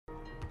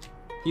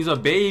He's a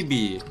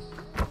baby.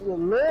 He's a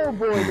little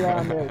boy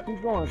down there.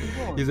 Keep going, keep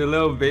going. He's a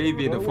little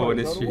baby in the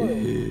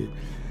fortnite.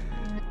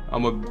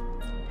 I'm a...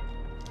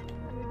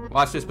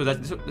 Watch this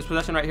possession. This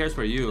possession right here is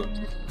for you.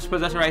 This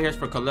possession right here is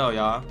for Khalil,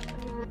 y'all.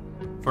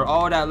 For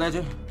all that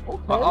legend.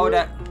 For all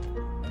that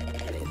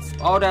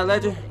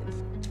legend.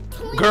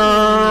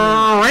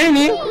 Girl,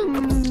 Rainy.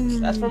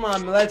 That's for my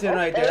legend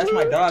right there. That's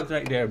my dogs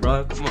right there,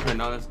 bro. Come on,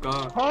 now let's go.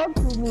 Talk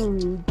to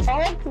me.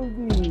 Talk to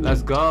me.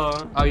 Let's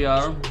go. Oh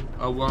yeah.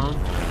 Oh well.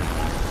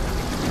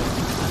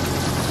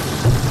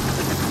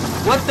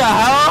 What the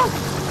hell?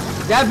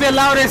 That bit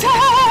loud as hell.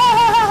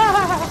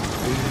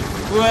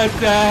 What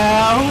the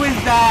hell? Who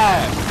is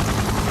that?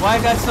 Why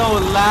is that so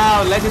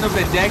loud? Legend of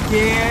the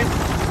Decade?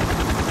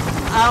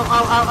 Ow,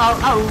 ow, ow, ow,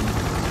 ow.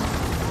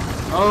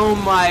 Oh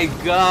my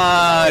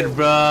god,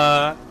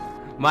 bruh.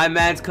 My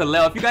man's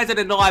Khalil. If you guys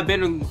didn't know, I've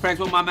been friends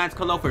with my man's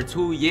Khalil for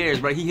 2 years,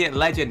 bro. He hit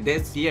legend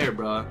this year,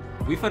 bro.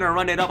 We finna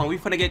run it up and we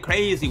finna get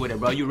crazy with it,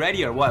 bro. You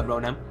ready or what, bro,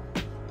 now?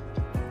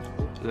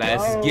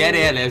 Let's get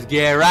it. Let's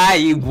get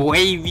right,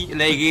 wavy.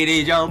 Let's get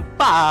it, jump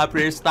up,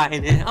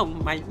 style. Oh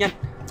my god.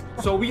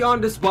 So we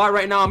on the spot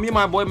right now. Me and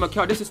my boy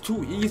Mikhail. This is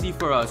too easy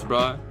for us,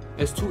 bro.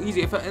 It's too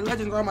easy. If a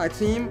legend's on my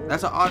team,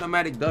 that's an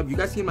automatic dub. You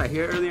guys seen my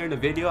hair earlier in the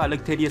video? I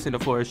look hideous in the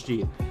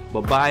forestry.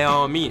 But by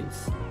all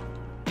means,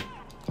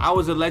 I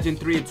was a legend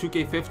 3 in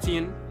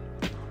 2K15.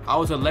 I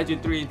was a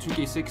legend 3 in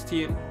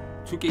 2K16.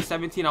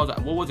 2K17, I was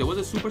what was it? Was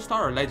it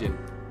superstar or legend?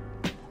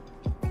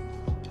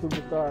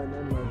 Superstar and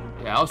then legend.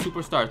 Yeah, I was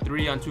superstar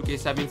 3 on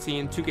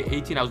 2K17.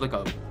 2K18, I was like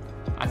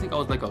I think I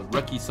was like a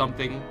rookie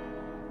something.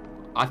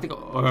 I think,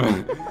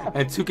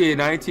 and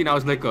 2K19, I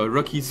was like a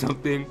rookie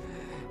something.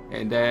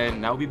 And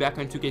then I'll be back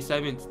on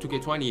 2K7,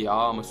 2K20.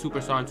 I'm a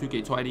superstar on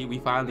 2K20. We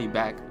finally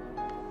back.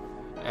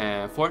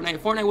 And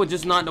Fortnite was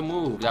just not the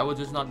move. That was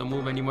just not the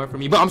move anymore for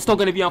me. But I'm still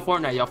gonna be on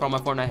Fortnite, y'all. For all my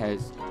Fortnite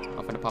heads,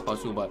 I'm gonna pop out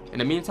soon. But in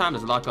the meantime,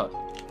 let's lock up.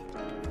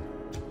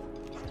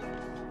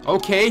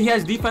 Okay, he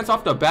has defense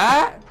off the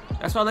bat.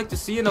 That's what I like to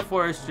see in the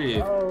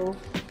forestry. Oh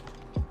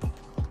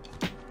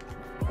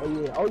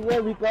yeah,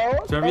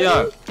 Rico. Turn me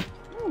up.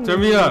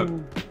 Turn me up.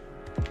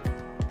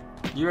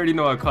 You already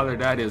know what color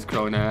that is,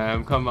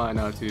 Cronam. Come on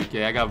now,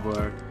 2K. I got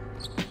bored.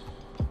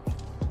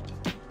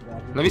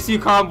 Let me see you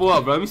combo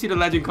up, bro. Let me see the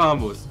legend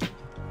combos.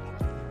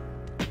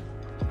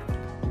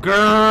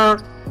 Girl,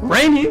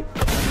 Rainy.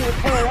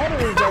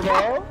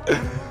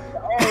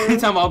 You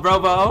talking about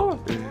bro?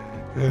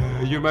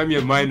 You remind me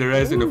of mine, the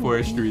rest in the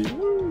forestry.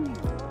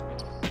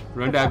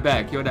 Run that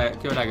back. Kill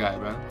that guy,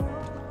 bro.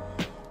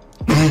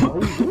 He's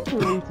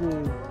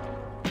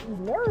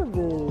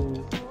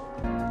nervous.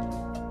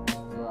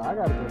 Bro, I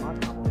gotta get my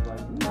combos like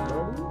these,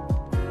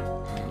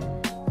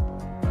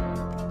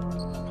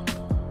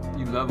 buddy.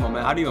 You love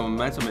momentum. How do you have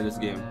momentum in this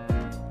game?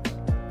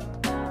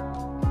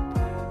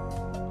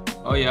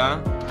 Oh yeah?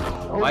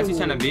 Why is he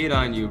trying to bait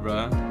on you,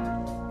 bro?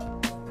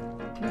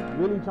 He's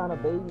really trying to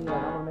bait me and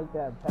I'm gonna make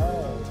that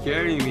pass.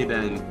 Carry me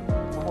then.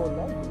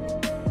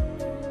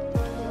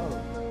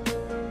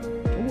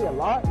 He a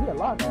lot too.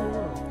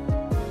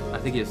 I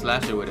think he's a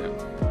slasher with him.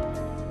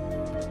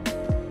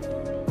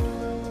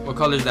 What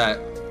color is that?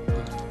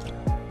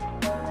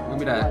 Give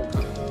me that.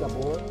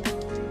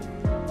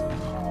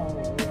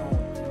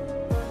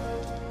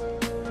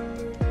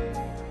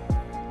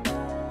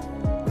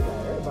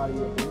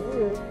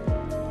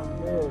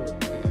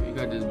 You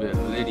got this bit,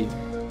 lady.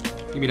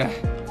 Give me that.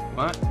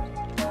 What?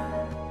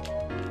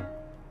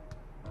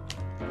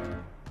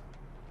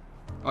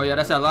 Oh yeah,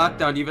 that's that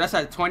lockdown, even. That's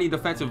at 20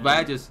 defensive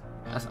badges.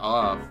 That's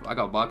off. I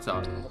got box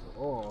out.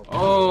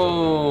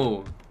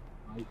 Oh.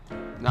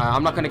 Nah,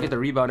 I'm not gonna get the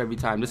rebound every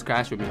time. Just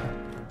crash with me.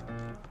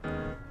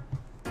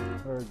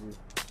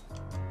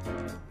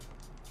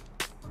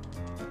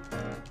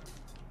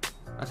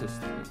 That's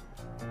just.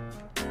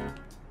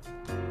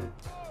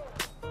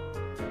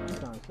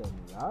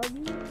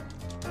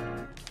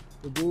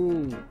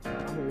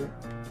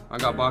 I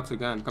got box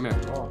again. Come here.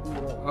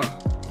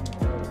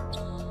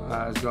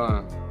 It's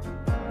gone.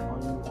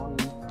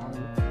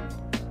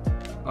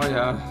 Oh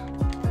yeah.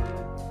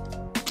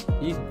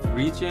 He's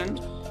reaching.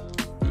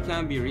 He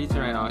can't be reaching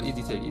right now.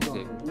 Easy take, easy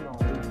take.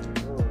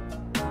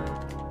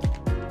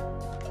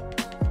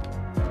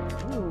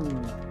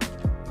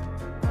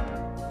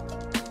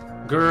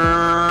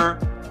 Grrr.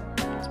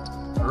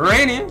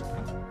 Raining.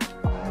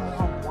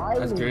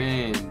 That's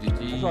green.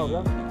 GG. Oh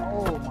my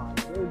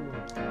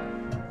goodness.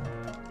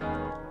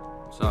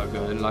 It's all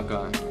good. Lock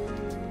on.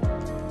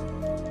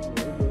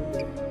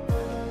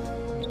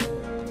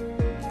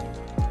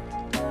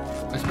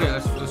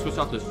 Let's switch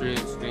off the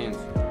screens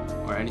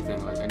or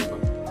anything, like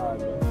anyone.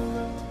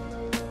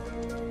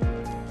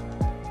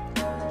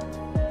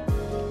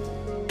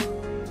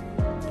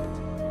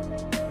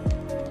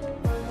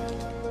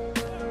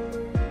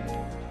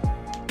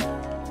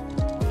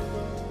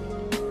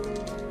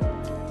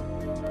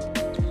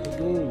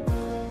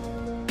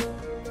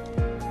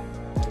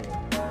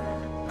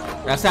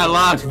 That's that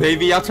launch,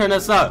 baby. Y'all turn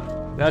us up.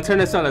 Y'all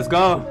turn us up. Let's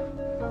go.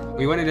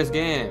 We winning this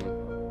game. Do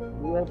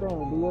your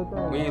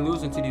thing. We ain't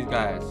losing to these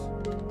guys.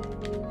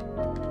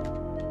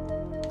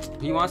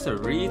 He wants to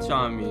reach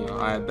on me.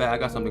 I bet I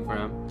got something for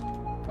him.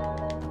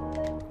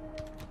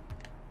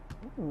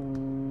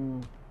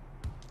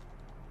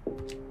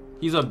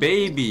 He's a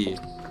baby. He's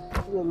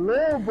a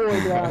little boy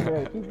down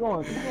there. Keep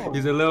going, keep going.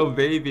 He's a little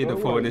baby in the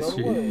forest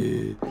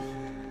street.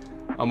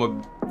 I'm a...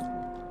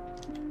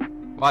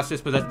 Watch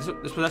this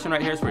possession. This possession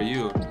right here is for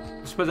you.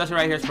 This possession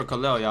right here is for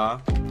Khalil, y'all.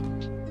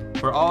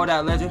 For all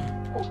that legend.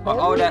 For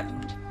all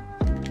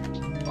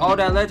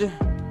that legend.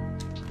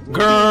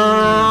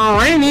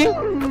 Granny.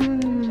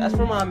 That's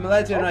for my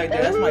legend right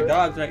there. That's my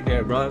dogs right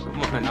there, bro.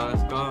 Come on now,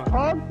 let's go.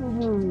 Talk to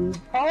me.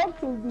 Talk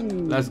to me.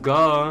 Let's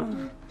go.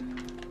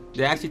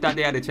 They actually thought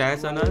they had a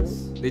chance on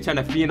us. They trying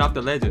to fiend off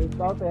the legend. They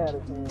thought they had a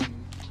chance.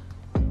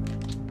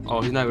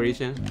 Oh, he's not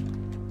reaching.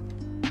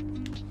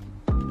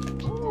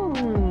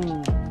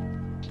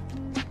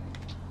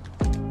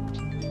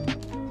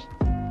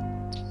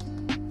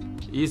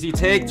 Easy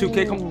take,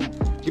 2K. Come,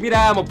 give me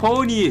that. I'm a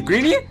pony.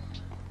 Greeny?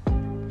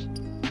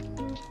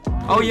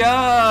 Oh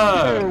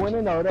yeah. When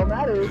it don't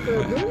matter. It's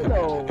still green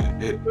though.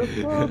 It's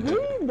still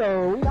green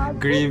though. We not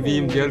green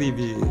beam, jelly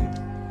beam.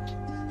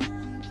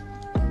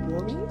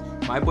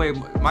 My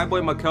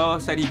boy Mikel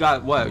said he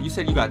got what? You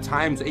said you got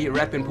 ×8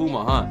 rep in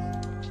Puma, huh?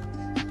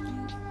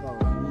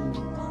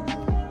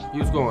 He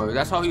was going.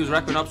 That's how he was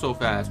repping up so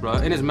fast, bro.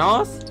 In his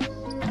mouth?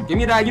 Give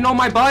me that. You know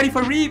my body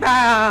for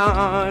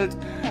rebound.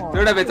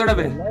 Third of it.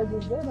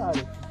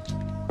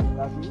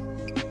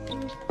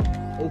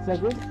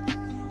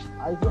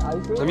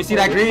 Let me see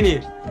that greenie.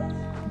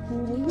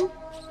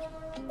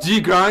 G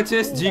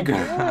Grantis, G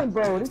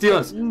Grant.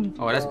 Steals.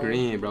 Oh, that's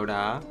green, bro.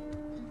 Nah.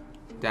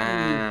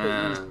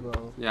 Damn.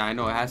 Yeah, I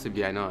know it has to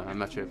be. I know. I'm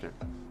not tripping.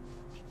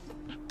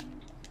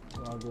 It's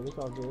all good. It's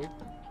all good.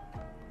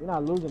 You're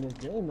not losing this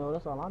game, though.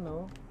 That's all I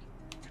know.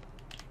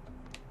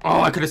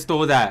 Oh, I could have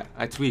stole that.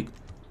 I tweaked.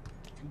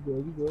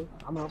 You good.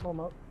 I'm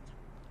up.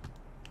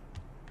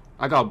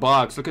 I got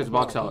box. Look at his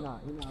box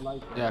out. He not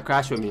like yeah,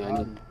 crash with me. I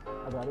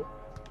got it.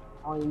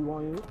 On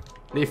you.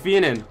 They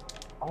fiending.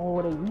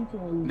 Oh, they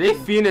They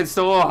fiending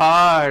so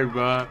hard,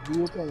 bro. Do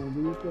you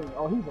think?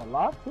 Oh, he's a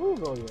lot too,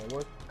 though. Yeah.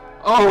 What?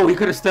 Oh, he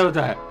could have stole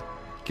that.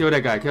 Kill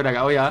that guy.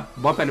 Oh yeah.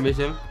 Bump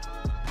animation.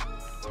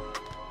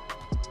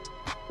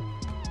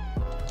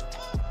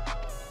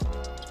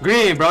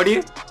 Green,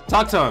 Brody.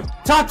 Talk to him.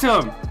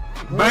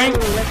 Bang.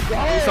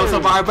 So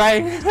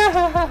bye.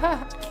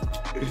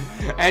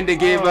 And they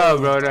gave up,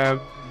 bro.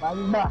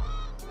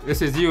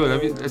 This is you.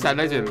 It's that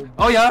legend.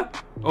 Oh yeah.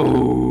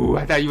 Oh,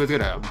 I thought you was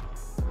gonna.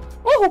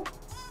 Oh.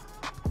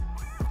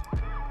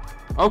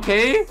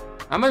 Okay.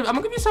 I'm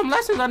gonna give you some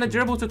lessons on the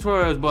dribble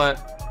tutorials, but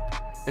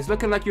it's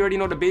looking like you already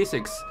know the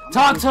basics.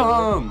 Talk to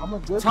him.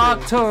 Let's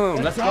go.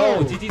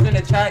 GG's in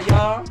the chat,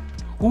 y'all.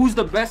 Who's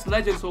the best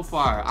legend so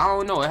far? I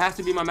don't know. It has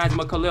to be my man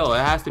Khalil. It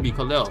has to be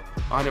Khalil.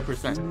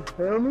 100%.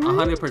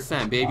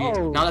 100%, baby.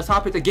 Oh. Now let's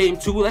hop into game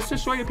 2. Let's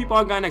just show you people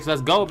on guy next.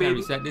 Let's go, baby.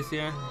 Reset this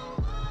here.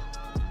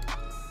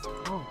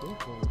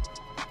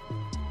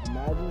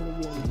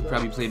 He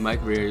probably played my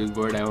career. He was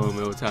bored at home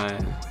all the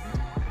time.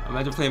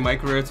 Imagine playing my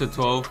career to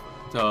 12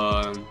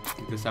 to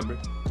December.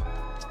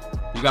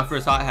 You got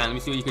first hot hand. Let me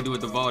see what you can do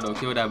with the ball, though.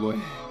 Kill that boy.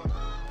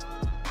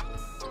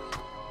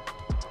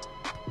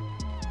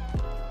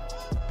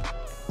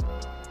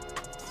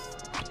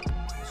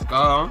 Let's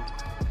go.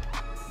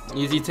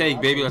 Easy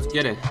take, baby. Let's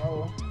get it.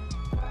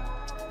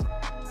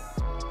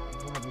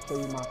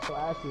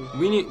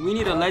 We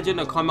need a legend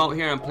to come out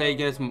here and play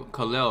against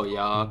Khalil,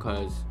 y'all,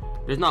 cause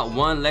there's not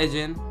one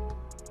legend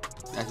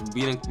that's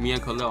beating me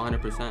and Khalil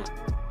 100%.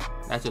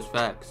 That's just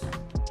facts.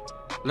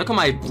 Look at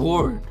my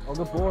board. Oh,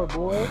 the board,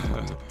 boy.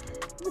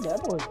 Look at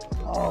that boy.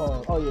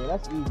 Oh yeah,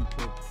 that's easy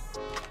trick.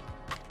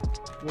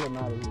 Get him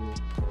out of here.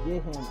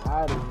 Get him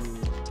out of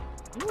here.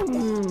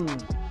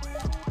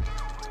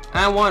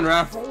 And one,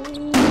 ref.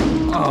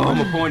 Oh, I'm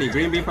a pony.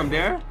 Green bean from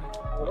there.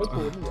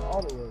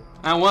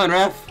 And one,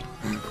 ref.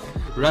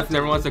 Ref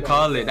never wants to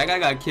call it. That guy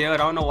got killed. I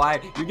don't know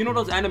why. You know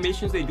those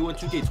animations they do in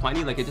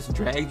 2K20? Like it just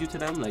drags you to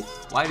them? Like,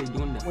 why are they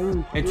doing that?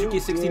 In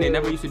 2K16, they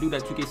never used to do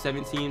that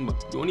 2K17.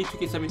 But the only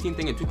 2K17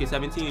 thing in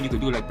 2K17, you could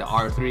do like the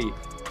R3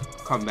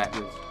 comeback.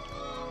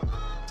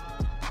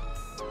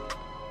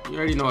 You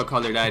already know what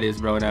color that is,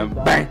 bro. That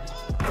bang.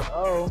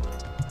 Oh.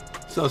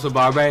 So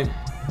Barbie.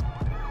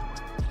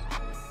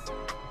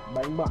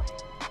 Bang bang.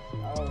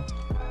 Oh.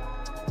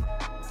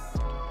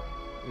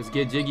 Let's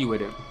get jiggy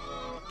with it.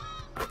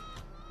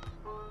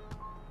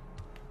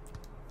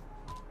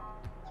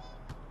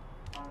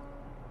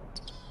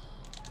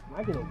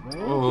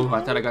 Oh,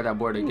 I thought I got that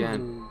board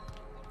again.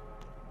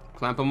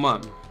 Clamp him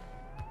up.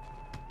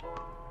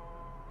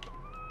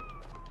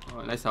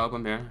 Oh, nice help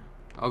him here.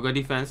 Oh, good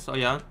defense. Oh,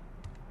 yeah.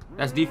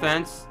 That's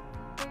defense.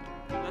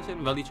 That shit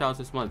Valley Child's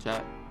this month,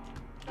 chat.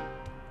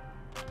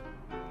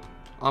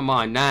 I'm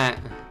on that.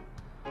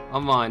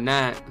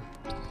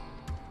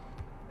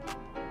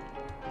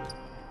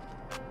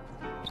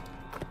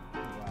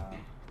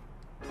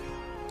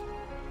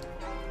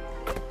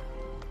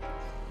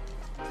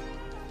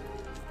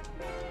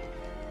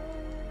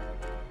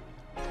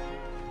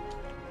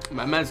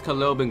 My man's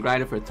Khalil been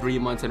grinding for 3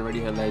 months and already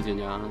hit legend,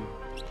 y'all.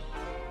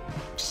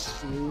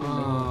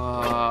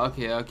 Oh,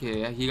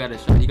 okay. He got a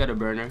shot. He got a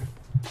burner. He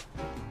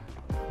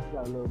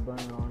got a little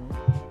burner on him.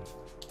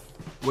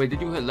 Wait,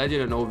 did you hit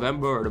legend in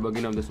November or the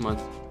beginning of this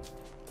month?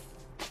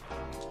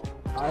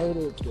 I hit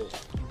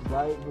it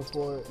right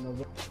before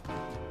November.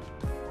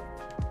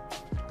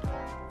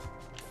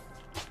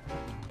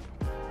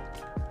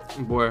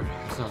 Boy,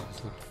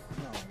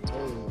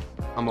 No,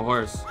 I'm a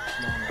horse.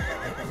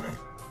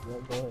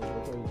 go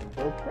ahead.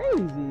 Go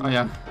crazy. Oh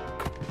yeah.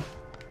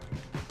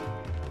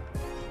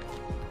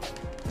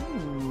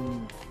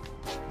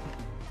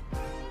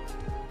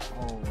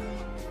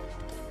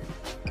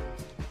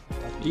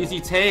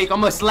 Easy take.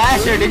 I'm a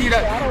slasher. Did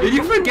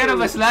you forget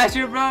I'm a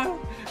slasher, bro?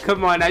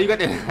 Come on now, you got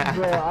the.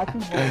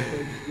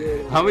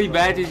 How many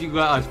badges you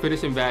got?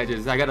 Finishing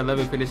badges. I got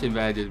 11 finishing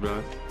badges,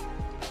 bro.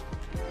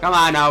 Come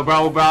on now,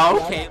 bro.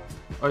 Okay.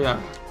 Oh yeah.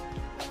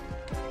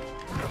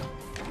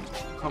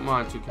 Come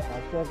on,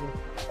 2K.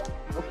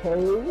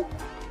 Okay.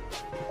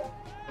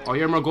 Oh,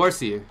 you're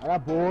Magorsi. I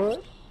got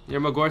bored.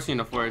 You're Magorsi in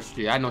the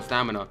forestry. I had no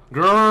stamina.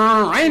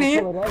 Grrr, rainy.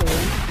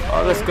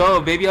 Oh, let's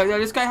go, baby. Yo,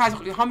 this guy has.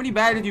 How many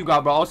badges you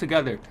got, bro? All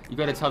together. You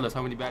gotta tell us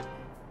how many badges.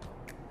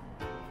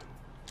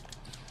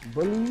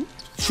 Bully.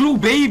 True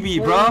baby,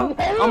 bro.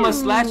 I'm a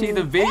slasher,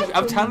 the baby.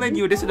 I'm telling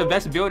you, this is the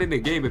best build in the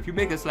game. If you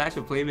make a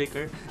slasher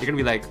playmaker, you're gonna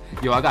be like,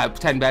 yo, I got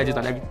 10 badges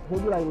on every. He'll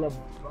be like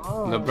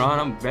LeBron,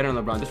 I'm better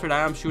than LeBron. Just for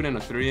that, I'm shooting a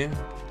 3.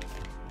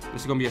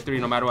 This is gonna be a 3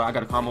 no matter what. I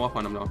gotta combo up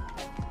on him though.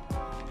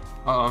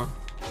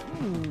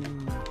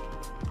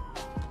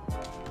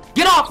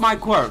 Get off my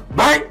court,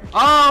 right?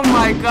 Oh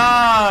my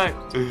god.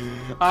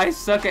 I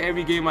suck at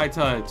every game I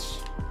touch.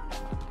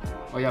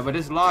 Oh yeah, but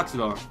this locks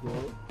though.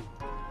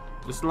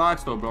 This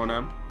locks though, bro,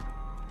 man.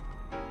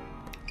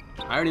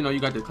 I already know you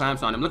got the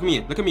clamps on him. Look at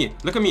me. Look at me.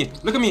 Look at me.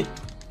 Look at me.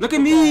 Look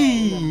at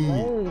me.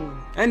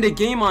 End the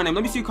game on him.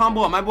 Let me see you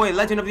combo up. My boy,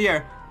 legend of the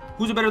year.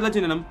 Who's a better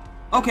legend than him?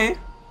 Okay.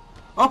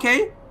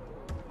 Okay.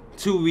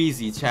 Too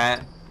easy,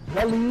 chat.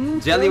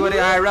 Jelly with the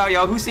IRL,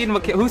 y'all. Who's seen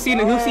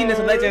this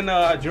legend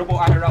dribble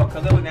IRL?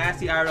 Khalil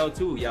nasty IRL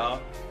too, y'all.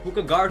 Who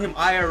could guard him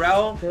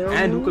IRL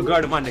and who could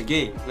guard him on the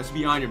game? Let's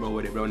be honorable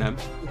with it, bro. Now.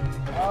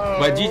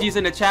 But GG's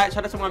in the chat.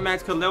 Shout out to my man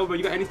Khalil, bro.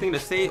 You got anything to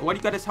say? What do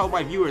you got to tell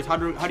my viewers? How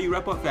do you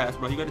rep up fast,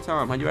 bro? You got to tell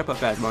them. How do you rep up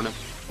fast, bro? Now?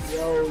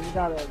 Yo, you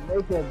gotta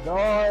make a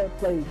guard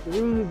play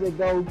threes and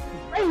go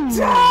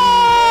crazy.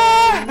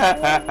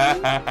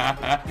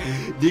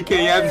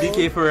 DKM,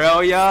 DK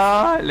Pharrell,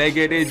 y'all.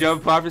 Legendary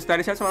jump off and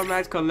started. Shout out to my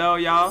man Khalil,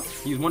 y'all.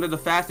 He's one of the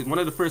fastest, one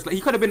of the first.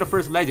 He could have been the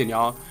first legend,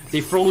 y'all.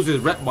 They froze his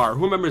rep bar.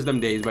 Who remembers them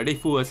days, bro? They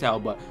fool as hell,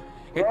 but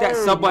hit that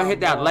sub button,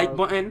 hit that like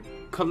button.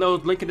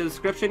 Khalil's link in the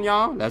description,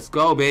 y'all. Let's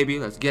go, baby.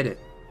 Let's get it.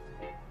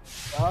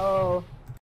 Oh.